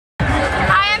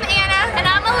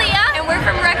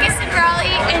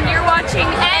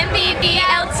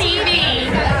MBBL TV.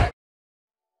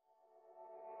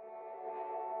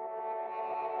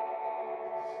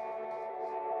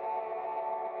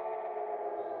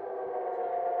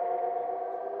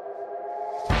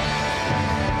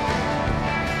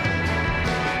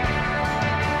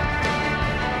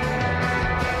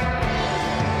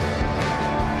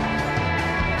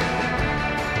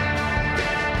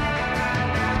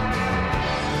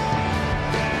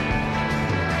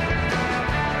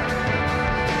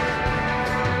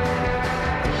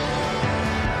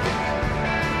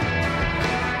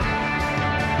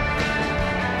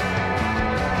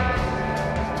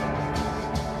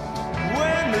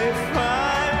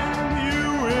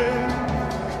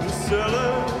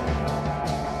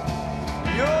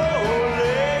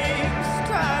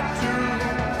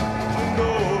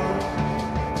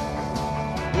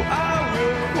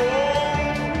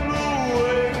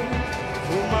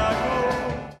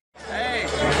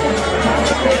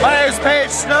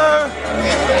 Snow,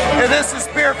 and this is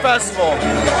Beer Festival.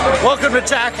 Welcome to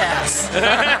Jackass.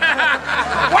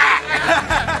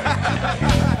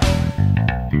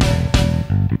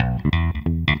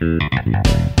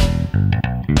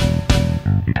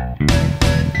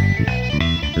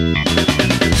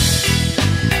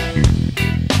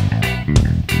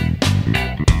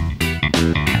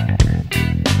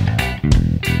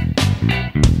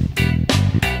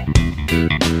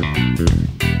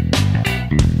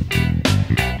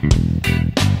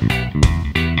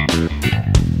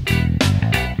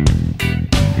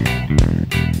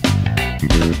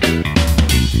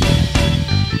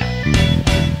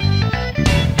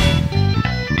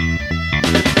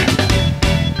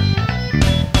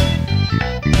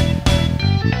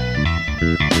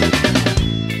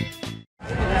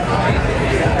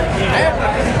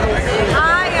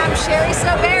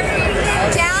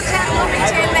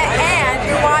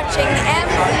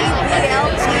 MBBL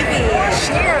TV.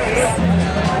 Cheers.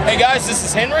 Hey guys, this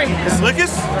is Henry. This is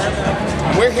Lucas.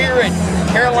 We're here at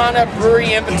Carolina Brewery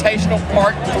Invitational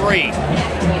Part 3.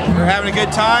 We're having a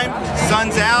good time.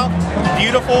 Sun's out.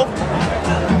 Beautiful.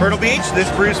 Myrtle Beach, this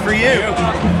brew's for you.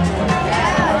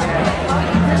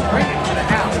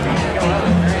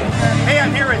 Hey,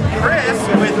 I'm here with Chris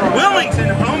with Wilmington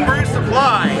Homebrew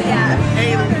Supply.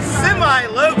 A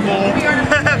semi-local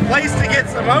place to get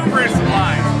some homebrew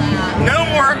supplies. No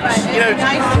more,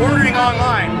 ordering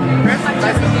online. Chris,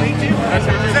 nice to meet you.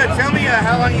 So, tell me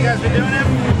how long you guys been doing it?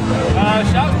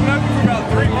 Shop's been open for about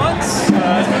 3 months. It's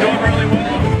been doing really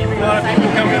well. Keeping a lot of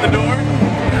people coming in the door.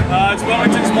 It's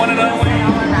Wilmington's one and only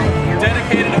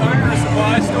dedicated homebrew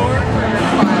supply store.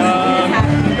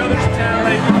 You go to town,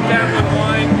 they come down with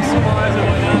wine, supplies, and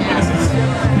whatnot. But this is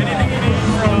anything you need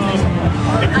from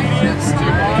ingredients to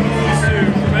bottles to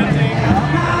fermenting.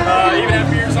 Even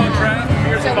have beers on draft,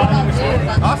 beers in bottles.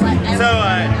 Awesome. So,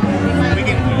 you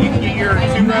can get your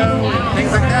 2-row and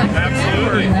things like that?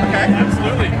 Absolutely. Okay.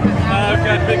 Absolutely. We've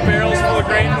got big barrels full of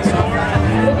grain in the store.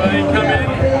 You come in,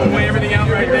 we'll weigh everything out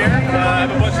right there. I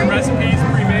have a bunch of recipes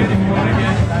pre-made if you want to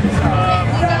get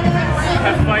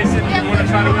have bison if you want to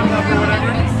try to whip up or whatever.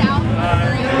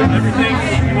 Everything,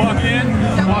 you walk in,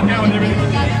 walk out with everything you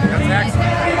need. That's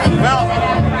excellent. Well,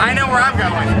 I know where I'm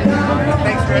going.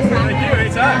 Thanks, Chris. Thank you,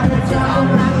 anytime.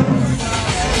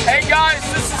 Hey guys,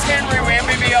 this is Henry with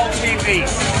MBBL TV.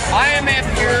 I am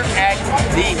here at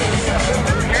the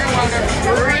Carolina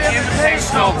Brewery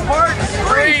Invitational Part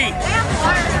 3.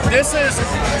 This is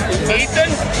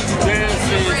Ethan, this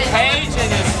is Paige,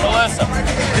 and this is Melissa.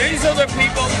 These are the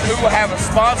people who have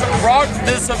brought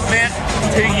this event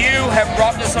to you, have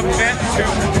brought this event to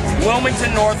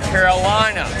Wilmington, North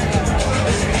Carolina.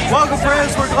 Welcome,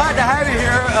 friends. We're glad to have you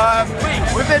here.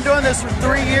 We've been doing this for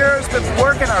 3 years, been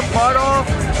working our butt off.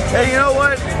 And you know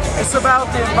what? It's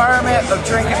about the environment of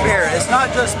drinking beer. It's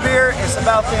not just beer, it's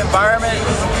about the environment.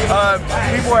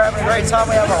 People are having a great time.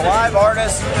 We have our live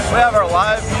artists, we have our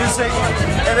live music,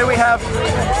 and then we have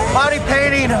body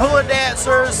painting, hula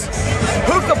dancers,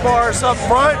 hookah bars up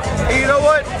front, and you know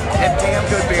what? And damn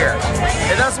good beer.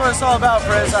 And that's what it's all about,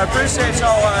 friends. I appreciate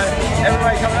y'all,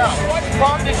 everybody coming out. What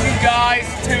prompted you guys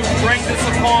to bring this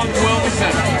upon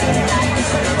Wilmington?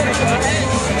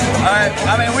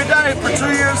 I mean, we've done it for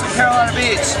 2 years at Carolina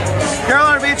Beach.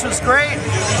 Carolina Beach was great.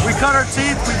 We cut our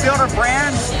teeth, we built our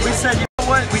brand. We said, you know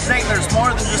what? We think there's more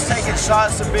than just taking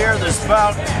shots of beer. There's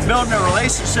about building a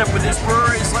relationship with these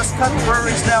breweries. Let's cut the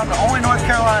breweries down to only North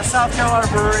Carolina, South Carolina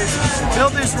breweries.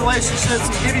 Build these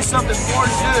relationships and give you something more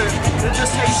to do than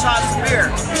just take shots of beer.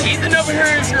 Ethan over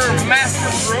here is your master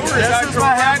brewer. This is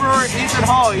my head brewer, Ethan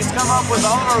Hall. He's come up with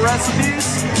all of our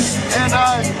recipes. And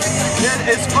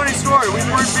it's a funny story. We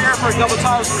brewed beer for a couple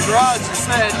times in the garage. He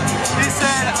said,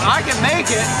 I can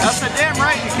make it. I said, damn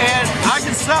right you can. I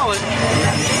can sell it.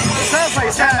 It sounds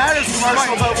like Sam Adams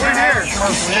commercial, but we're here.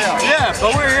 Yeah,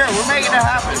 but we're here. We're making it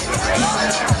happen.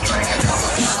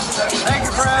 Thank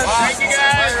you, Fred. Thank you,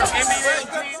 guys. MBBL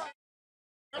TV.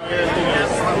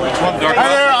 Hi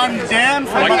there, I'm Dan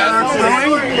from Earth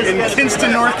Brewing in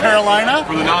Kinston, North Carolina,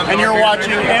 and you're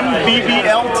watching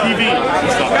MBBL TV.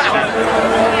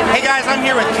 Hey guys, I'm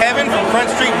here with Kevin from Front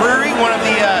Street Brewery, one of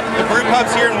the brew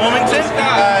pubs here in Wilmington.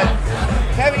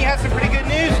 Kevin, you had some pretty good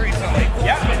news recently.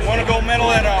 Yeah, won a gold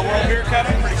medal at World Beer Cup.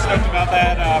 I'm pretty stoked about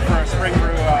that for a spring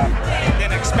brew.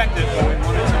 Didn't expect it, but we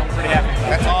won it, so I'm pretty happy.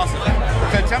 That's awesome.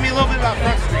 So tell me a little bit about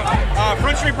Front Street.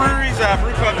 Front Street Brewery's a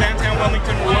brew pub downtown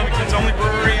Wilmington. We're Wilmington's only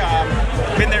brewery.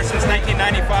 Been there since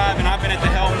 1995, and I've been at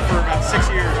the helm for about 6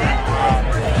 years now.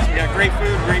 So we got great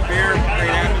food, great beer,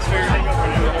 great atmosphere for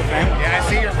the whole family. Yeah, I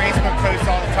see your Facebook posts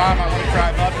all the time. I want to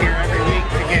drive up here every week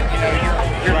to get,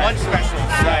 your lunch specials.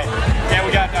 Right. Yeah,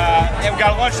 we got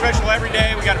a lunch special every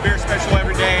day. We got a beer special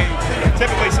every day.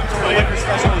 Typically some sort of liquor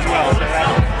special as well. So that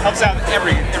helps out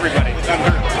everybody.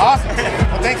 Awesome.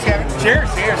 Well, thanks, Kevin.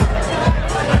 Cheers. Cheers.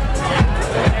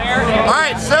 All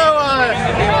right, so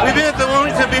we've been at the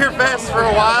Wilmington Beer Fest for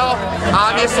a while,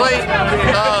 obviously.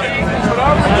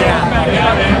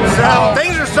 So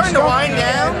things are starting to wind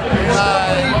down.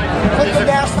 It's a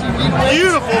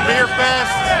beautiful beer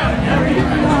fest.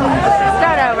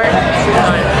 Start over.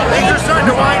 Things are starting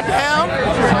to wind down.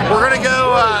 We're gonna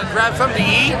go grab something to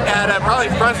eat at probably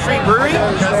Front Street Brewery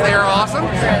because they are awesome.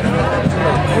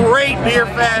 Great beer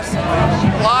fest.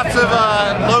 Lots of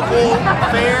local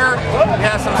fare. We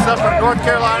have some stuff from North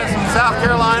Carolina, some South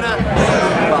Carolina.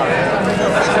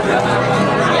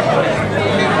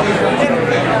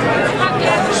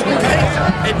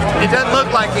 It doesn't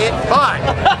look like it, but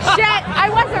Shit, I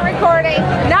wasn't recording.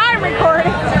 Now I'm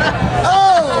recording.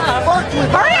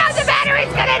 Hurry up, the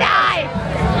battery's gonna die.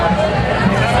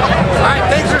 all right,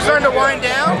 things are starting to wind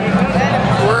down.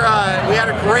 We had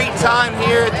a great time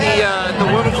here at the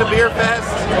Wilmington Beer Fest.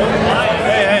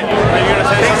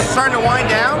 Things are starting to wind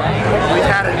down. We've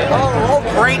had a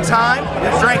great time.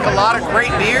 We've drank a lot of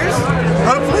great beers.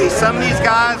 Hopefully, some of these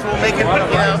guys will make it,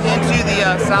 into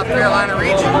the South Carolina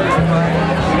region.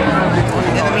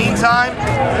 In the meantime,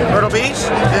 Myrtle Beach,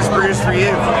 this brew's for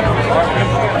you.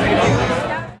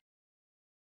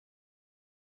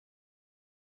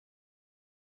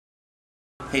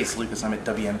 Hey, it's Lucas. I'm at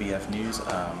WMBF News,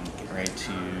 getting ready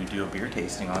to do a beer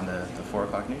tasting on the 4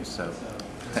 o'clock news, so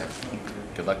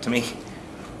good luck to me.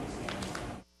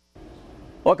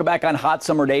 Welcome back on hot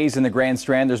summer days in the Grand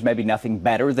Strand. There's maybe nothing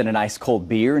better than a nice cold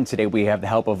beer, and today we have the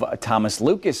help of Thomas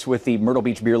Lucas with the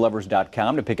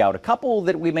MyrtleBeachBeerLovers.com to pick out a couple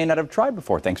that we may not have tried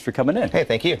before. Thanks for coming in. Hey,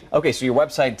 thank you. Okay, so your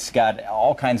website's got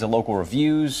all kinds of local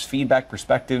reviews, feedback,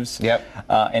 perspectives. Yep.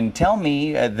 And tell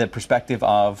me the perspective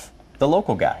of the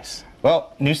local guys.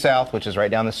 Well, New South, which is right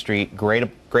down the street, great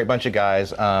bunch of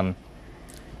guys.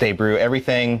 They brew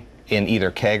everything in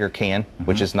either keg or can,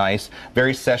 which is nice.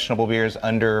 Very sessionable beers,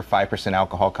 under 5%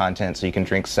 alcohol content, so you can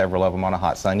drink several of them on a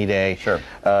hot sunny day. Sure.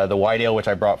 The white ale, which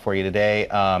I brought for you today,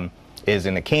 is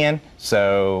in a can,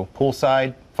 so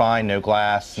poolside, fine, no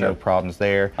glass, no problems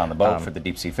there. On the boat for the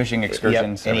deep sea fishing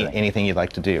excursions. Yep, anything you'd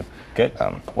like to do. Good.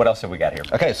 What else have we got here?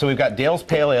 Okay, so we've got Dale's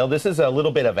Pale Ale. This is a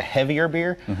little bit of a heavier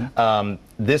beer.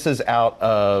 This is out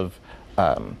of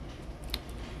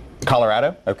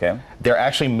Colorado. Okay. They're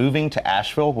actually moving to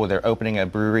Asheville, where they're opening a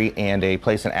brewery and a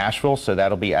place in Asheville, so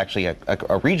that'll be actually a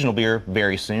regional beer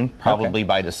very soon, probably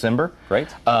by December. Great.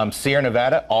 Sierra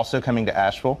Nevada, also coming to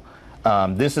Asheville.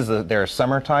 This is their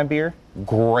summertime beer.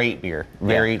 Great beer.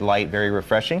 Very light, very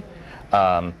refreshing.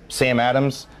 Sam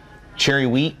Adams, Cherry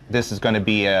Wheat. This is going to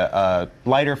be a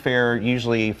lighter fare,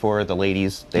 usually for the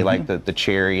ladies. They like the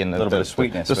cherry and the little bit of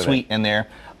sweetness. The sweet in there.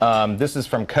 This is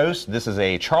from Coast. This is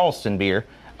a Charleston beer.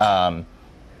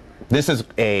 This is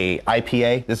a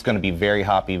IPA. This is going to be very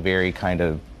hoppy, very kind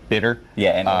of bitter.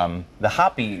 Yeah, and The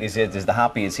hoppy is the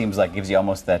hoppy. It seems like gives you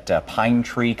almost that pine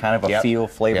tree kind of a Yep. feel,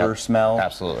 flavor, Yep. smell.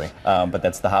 Absolutely. But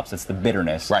that's the hops. That's the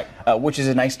bitterness. Right. Which is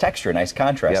a nice texture, a nice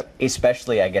contrast. Yep.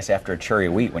 Especially, I guess, after a cherry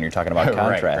wheat when you're talking about Right,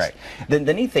 contrast. right.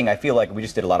 The neat thing, I feel like we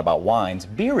just did a lot about wines.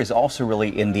 Beer is also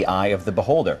really in the eye of the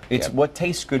beholder. It's Yep. what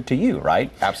tastes good to you, right?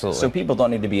 Absolutely. So people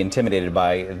don't need to be intimidated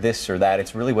by this or that.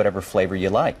 It's really whatever flavor you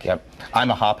like. Yep.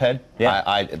 I'm a hophead.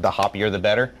 Yeah. The hoppier the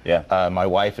better. Yeah. My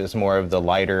wife is more of the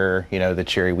lighter, the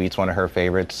cherry wheat's one of her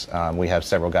favorites. We have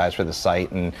several guys for the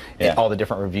site, and all the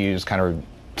different reviews kind of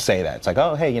say that. It's like,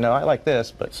 oh, hey, I like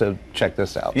this, but so check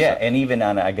this out. Yeah, So. and even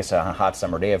on, I guess, a hot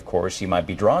summer day, of course, you might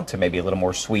be drawn to maybe a little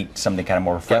more sweet, something kind of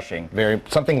more refreshing. Yep.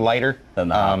 Something lighter than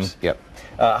the hops. Yep.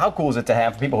 How cool is it to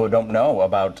have, for people who don't know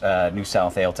about New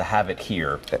South Ale, to have it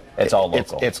here? It's all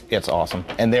local. It's awesome.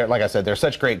 And they're, like I said, they're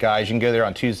such great guys. You can go there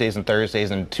on Tuesdays and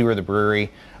Thursdays and tour the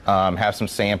brewery, have some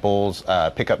samples,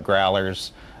 pick up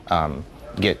growlers,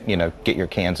 get your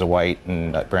cans of white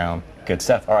and brown. Good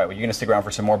stuff. All right, well, you're going to stick around for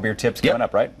some more beer tips coming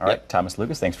up, right? All right, Thomas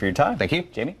Lucas, thanks for your time. Thank you.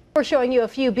 Jamie? We're showing you a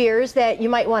few beers that you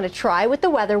might want to try with the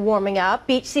weather warming up.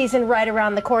 Beach season right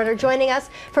around the corner. Joining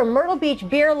us from Myrtle Beach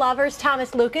Beer Lovers,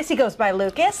 Thomas Lucas. He goes by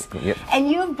Lucas. Yep. And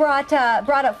you've brought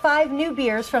up 5 new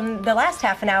beers from the last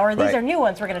half an hour. These are new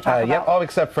ones we're going to talk about. Yep, all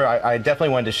except for I definitely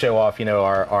wanted to show off,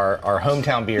 our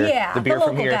hometown beer. Yeah, the beer the from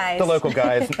local here. guys. The local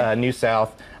guys, New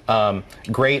South.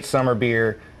 Great summer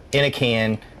beer in a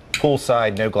can.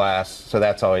 Poolside, no glass, so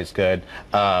that's always good.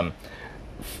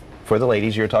 For the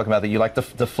ladies, you were talking about that you like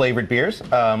the flavored beers.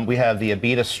 We have the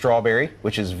Abita Strawberry,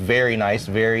 which is very nice.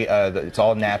 It's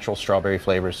all natural strawberry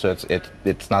flavors, so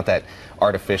it's not that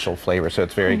artificial flavor, so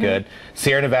it's very good.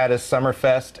 Sierra Nevada's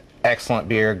Summerfest, excellent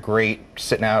beer, great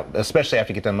sitting out, especially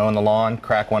after you get done mowing the lawn.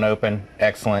 Crack one open,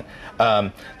 excellent.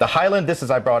 The Highland,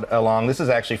 I brought along. This is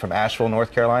actually from Asheville,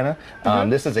 North Carolina.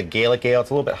 This is a Gaelic ale.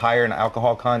 It's a little bit higher in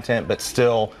alcohol content, but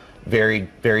still very,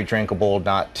 very drinkable,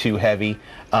 not too heavy.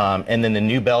 And then the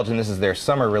New Belgian, this is their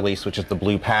summer release, which is the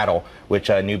Blue Paddle, which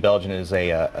New Belgian is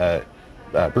a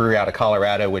brewery out of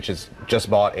Colorado, which has just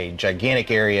bought a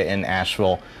gigantic area in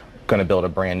Asheville, going to build a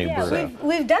brand new brewery.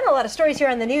 We've done a lot of stories here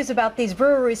on the news about these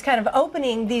breweries kind of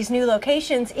opening these new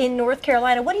locations in North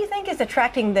Carolina. What do you think is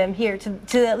attracting them here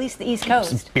to at least the East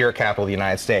Coast? It's beer capital of the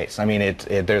United States. I mean,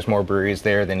 there's more breweries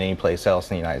there than any place else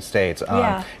in the United States.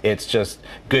 It's just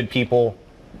good people,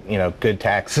 good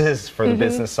taxes for the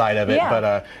business side of it.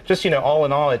 But just, all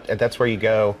in all, that's where you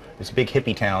go. It's a big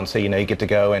hippie town, so, you get to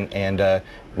go and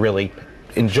really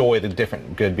enjoy the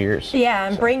different good beers. Yeah,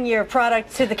 and bring your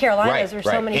product to the Carolinas where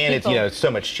so many people. And it's so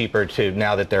much cheaper too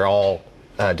now that they're all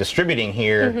distributing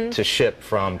here to ship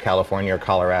from California or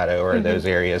Colorado or those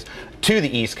areas to the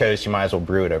East Coast. You might as well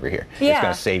brew it over here. Yeah. It's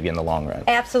going to save you in the long run.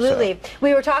 Absolutely. So.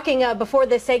 We were talking before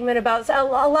this segment about a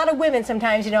lot of women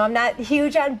sometimes, I'm not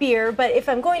huge on beer, but if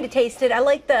I'm going to taste it, I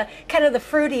like the kind of the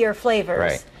fruitier flavors.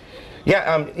 Right.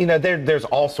 Yeah, there's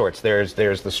all sorts. There's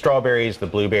the strawberries, the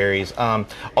blueberries,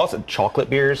 also chocolate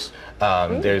beers.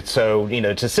 So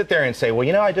to sit there and say, well,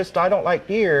 I don't like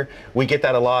beer. We get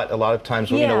that a lot. A lot of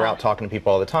times, we're out talking to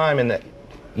people all the time, and that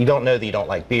you don't know that you don't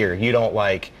like beer. You don't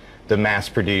like the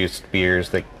mass-produced beers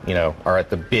that are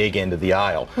at the big end of the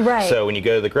aisle. Right. So when you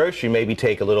go to the grocery, maybe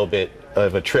take a little bit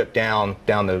of a trip down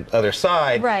the other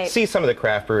side. Right. See some of the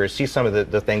craft brewers, see some of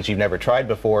the things you've never tried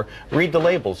before. Read the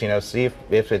labels. See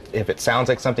if it sounds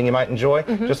like something you might enjoy.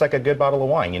 Just like a good bottle of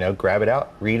wine. Grab it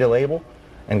out, read a label,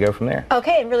 and go from there.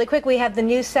 Okay, and really quick, we have the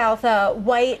New South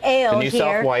White Ale the New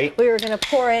South White. We were going to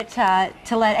pour it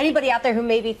to let anybody out there who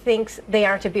maybe thinks they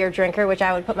aren't a beer drinker, which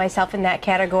I would put myself in that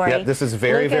category. Yep, this is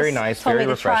very, Lucas very nice, told very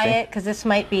me refreshing. To try it because this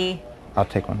might be. I'll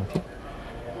take one with you.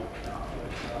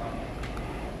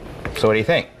 So what do you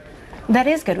think? That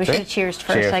is good. We should have cheered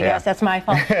first, Cheers, I guess. That's my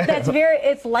fault.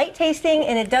 It's light tasting,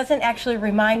 and it doesn't actually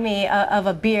remind me of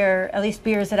a beer, at least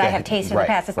beers that I have tasted in the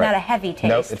past. It's not a heavy taste.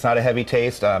 Nope, it's not a heavy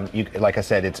taste. Like I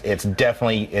said, it's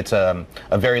definitely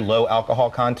a very low alcohol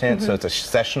content, so it's a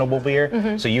sessionable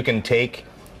beer. So you can take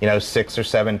 6 or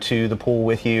 7 to the pool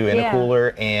with you in a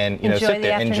cooler and sit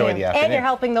there and enjoy the afternoon. And you're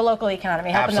helping the local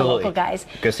economy, helping the local guys.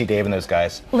 Go see Dave and those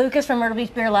guys. Lucas from Myrtle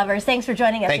Beach Beer Lovers, thanks for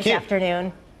joining us Thank this you.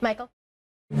 afternoon. Michael?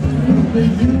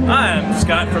 Hi, I'm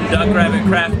Scott from Duck Rabbit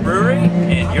Craft Brewery,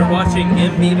 and you're watching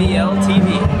MBBL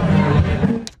TV.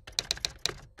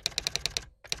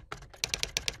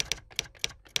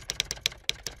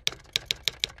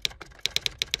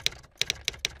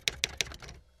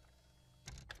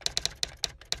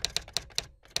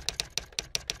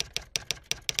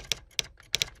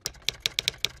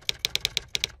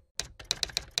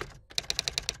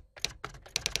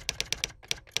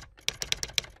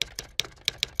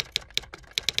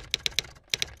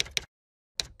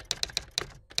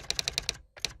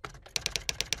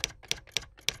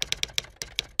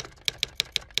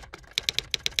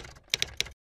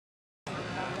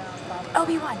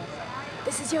 Obi-Wan,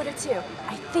 this is Yoda 2.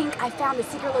 I think I found the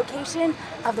secret location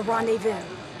of the rendezvous.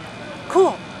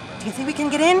 Cool. Do you think we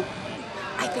can get in?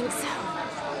 I think so.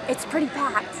 It's pretty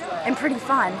packed and pretty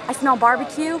fun. I smell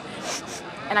barbecue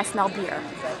and I smell beer.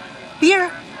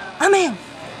 Beer? I'm in.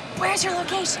 Where's your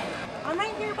location? I'm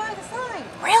right here by the sign.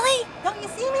 Really? Don't you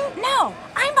see me? No,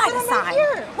 I'm by the sign. Right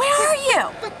here. Where are you?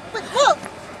 But look.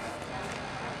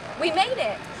 We made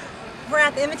it. We're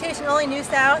at the Invitation Only New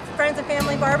South Friends and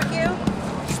Family Barbecue.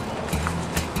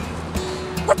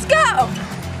 Let's go.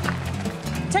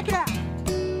 Check it out.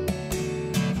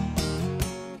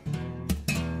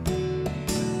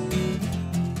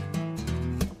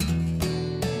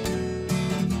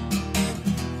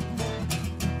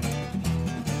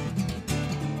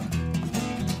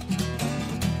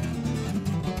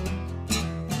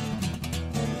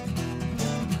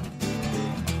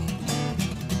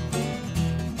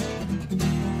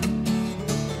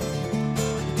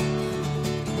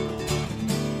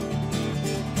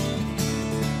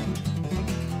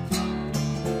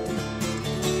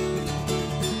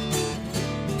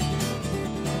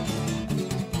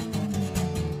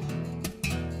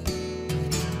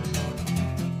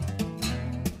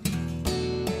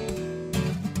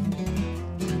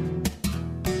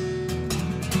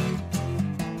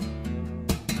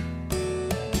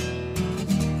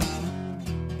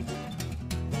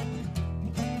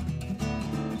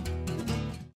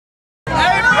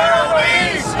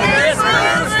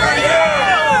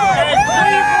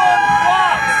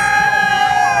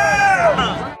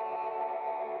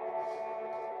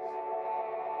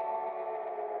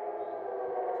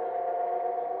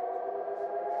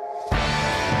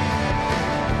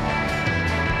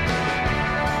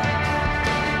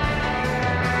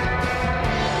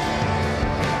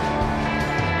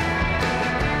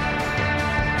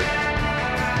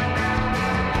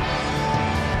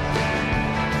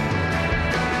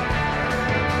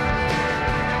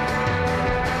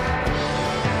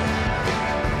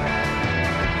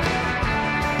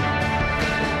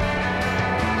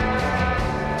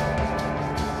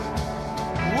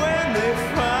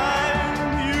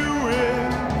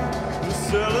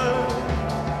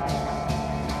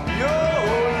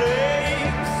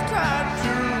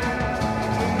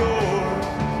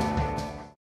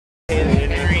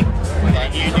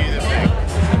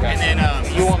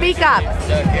 Speak up.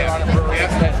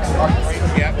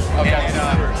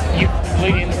 You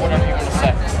lead into whatever you want to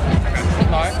say.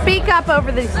 Speak up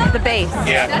over the bass.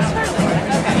 Yeah.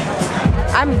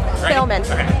 I'm filming.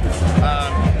 Okay.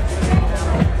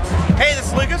 Hey, this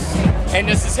is Lucas. And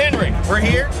this is Henry. We're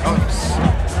here. Oh.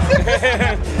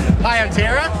 Hi, I'm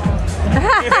Tara.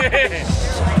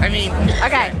 I mean.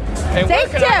 Okay. And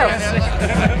Take two.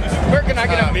 Where can I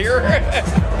get a beer?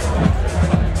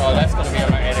 Oh, that's going to be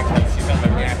on my edit.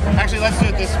 Actually, let's do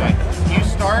it this way. You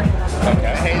start.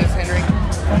 Okay. Hey, this is Henry.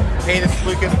 Hey, this is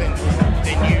Lucas. Then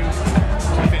you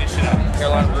finish it up.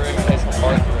 Carolina Brewing Invitational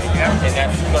Barbecue. Yeah. And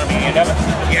that's going to be the end of it?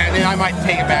 Yeah, and then I might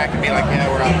take it back and be like, yeah,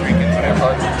 we're out drinking.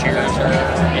 Or cheers, or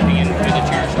at the end, do the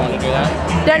cheers. You want to do that?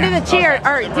 Don't do the cheer.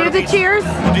 Or do the cheers.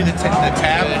 We'll do the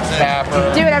tab. Do the tap.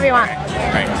 Or Do whatever you want. All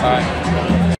right. All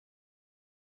right.